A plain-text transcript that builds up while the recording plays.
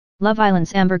Love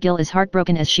Island's Amber Gill is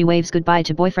heartbroken as she waves goodbye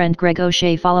to boyfriend Greg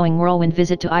O'Shea following whirlwind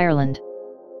visit to Ireland.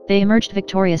 They emerged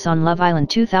victorious on Love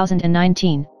Island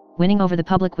 2019, winning over the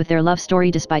public with their love story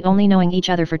despite only knowing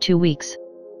each other for 2 weeks.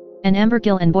 And Amber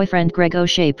Gill and boyfriend Greg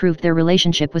O'Shea proved their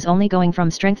relationship was only going from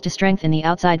strength to strength in the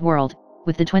outside world,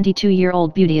 with the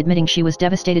 22-year-old beauty admitting she was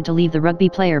devastated to leave the rugby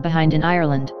player behind in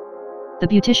Ireland. The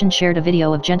beautician shared a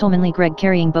video of gentlemanly Greg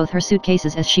carrying both her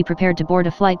suitcases as she prepared to board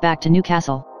a flight back to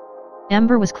Newcastle.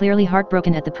 Amber was clearly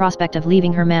heartbroken at the prospect of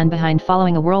leaving her man behind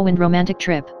following a whirlwind romantic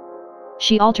trip.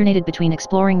 She alternated between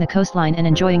exploring the coastline and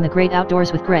enjoying the great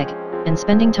outdoors with Greg, and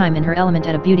spending time in her element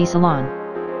at a beauty salon.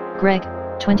 Greg,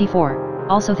 24,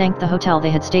 also thanked the hotel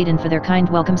they had stayed in for their kind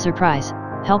welcome surprise,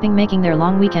 helping making their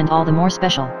long weekend all the more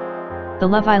special. The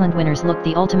Love Island winners looked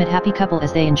the ultimate happy couple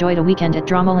as they enjoyed a weekend at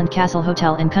Dromoland Castle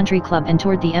Hotel and Country Club and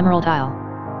toured the Emerald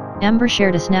Isle. Amber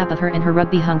shared a snap of her in her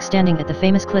rugby hunk standing at the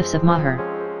famous cliffs of Moher.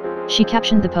 She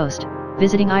captioned the post,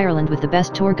 "Visiting Ireland with the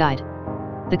best tour guide."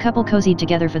 The couple cozied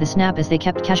together for the snap as they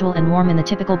kept casual and warm in the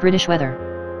typical British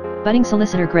weather. Budding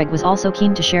solicitor Greg was also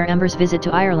keen to share Amber's visit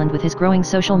to Ireland with his growing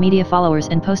social media followers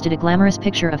and posted a glamorous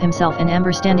picture of himself and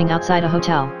Amber standing outside a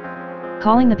hotel.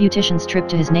 Calling the beautician's trip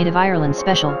to his native Ireland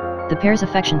special, the pair's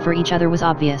affection for each other was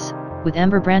obvious, with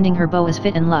Amber branding her bow as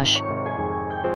fit and lush.